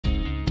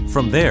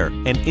From there,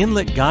 an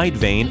inlet guide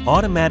vane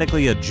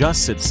automatically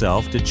adjusts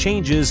itself to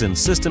changes in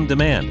system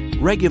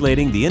demand,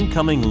 regulating the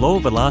incoming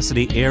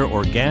low-velocity air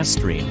or gas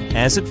stream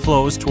as it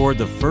flows toward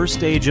the first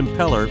stage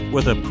impeller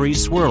with a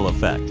pre-swirl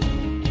effect.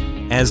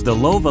 As the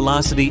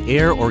low-velocity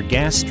air or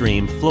gas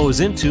stream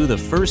flows into the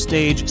first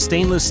stage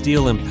stainless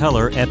steel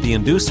impeller at the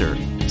inducer,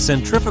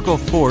 centrifugal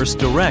force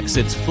directs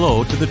its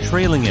flow to the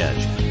trailing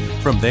edge.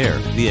 From there,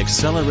 the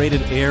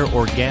accelerated air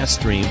or gas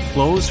stream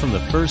flows from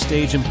the first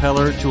stage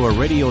impeller to a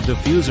radial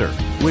diffuser,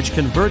 which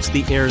converts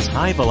the air's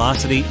high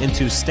velocity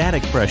into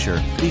static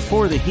pressure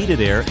before the heated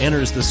air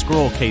enters the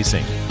scroll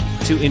casing.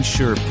 To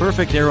ensure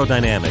perfect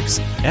aerodynamics,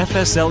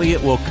 FS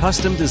Elliott will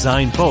custom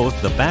design both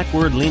the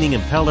backward-leaning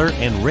impeller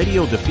and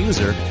radial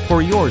diffuser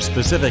for your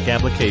specific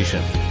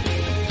application.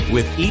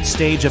 With each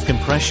stage of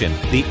compression,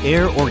 the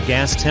air or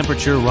gas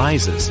temperature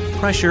rises,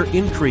 pressure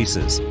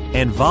increases,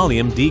 and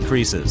volume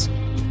decreases.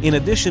 In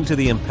addition to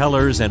the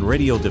impellers and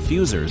radial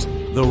diffusers,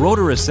 the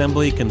rotor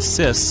assembly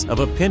consists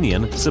of a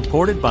pinion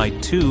supported by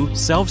two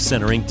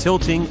self-centering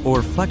tilting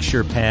or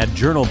flexure pad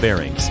journal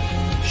bearings.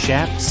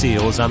 Shaft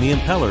seals on the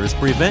impellers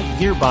prevent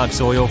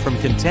gearbox oil from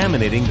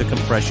contaminating the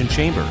compression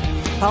chamber.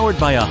 Powered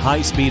by a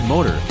high-speed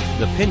motor,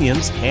 the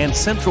pinions and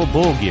central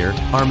bowl gear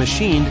are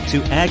machined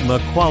to AGMA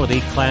Quality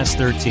Class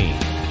 13.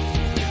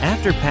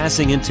 After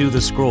passing into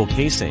the scroll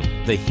casing,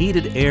 the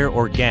heated air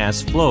or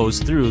gas flows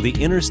through the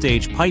inner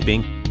stage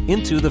piping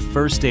into the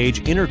first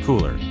stage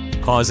intercooler,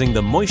 causing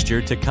the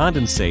moisture to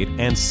condensate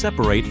and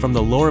separate from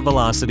the lower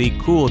velocity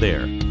cooled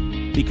air.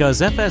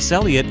 Because FS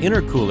Elliott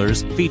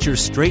intercoolers feature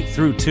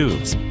straight-through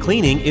tubes,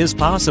 cleaning is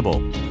possible,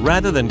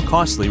 rather than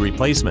costly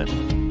replacement.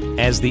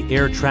 As the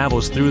air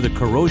travels through the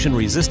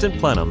corrosion-resistant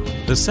plenum,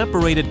 the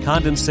separated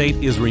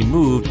condensate is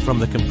removed from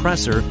the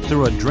compressor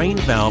through a drain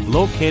valve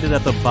located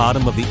at the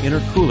bottom of the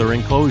intercooler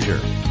enclosure.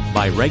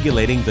 By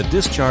regulating the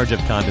discharge of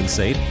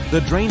condensate,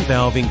 the drain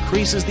valve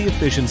increases the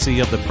efficiency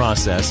of the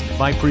process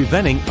by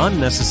preventing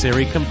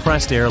unnecessary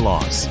compressed air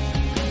loss.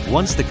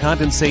 Once the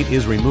condensate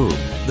is removed,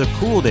 the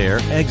cooled air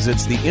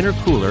exits the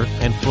intercooler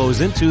and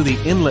flows into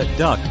the inlet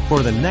duct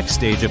for the next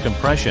stage of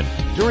compression,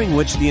 during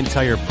which the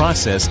entire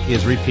process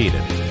is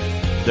repeated.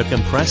 The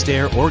compressed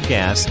air or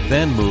gas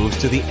then moves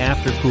to the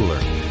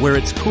aftercooler, where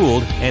it's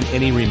cooled and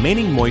any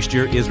remaining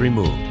moisture is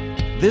removed.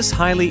 This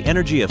highly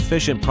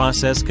energy-efficient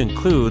process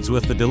concludes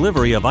with the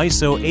delivery of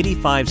ISO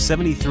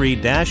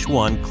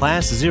 8573-1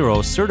 Class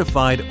 0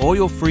 certified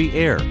oil-free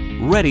air,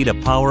 ready to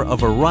power a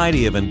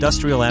variety of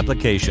industrial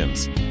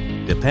applications.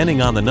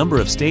 Depending on the number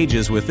of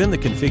stages within the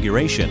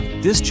configuration,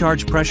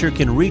 discharge pressure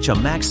can reach a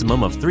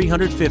maximum of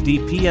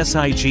 350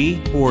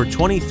 psi-G or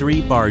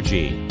 23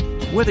 bar-G.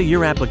 Whether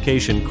your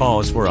application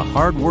calls for a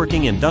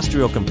hard-working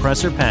industrial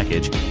compressor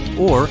package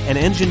or an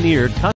engineered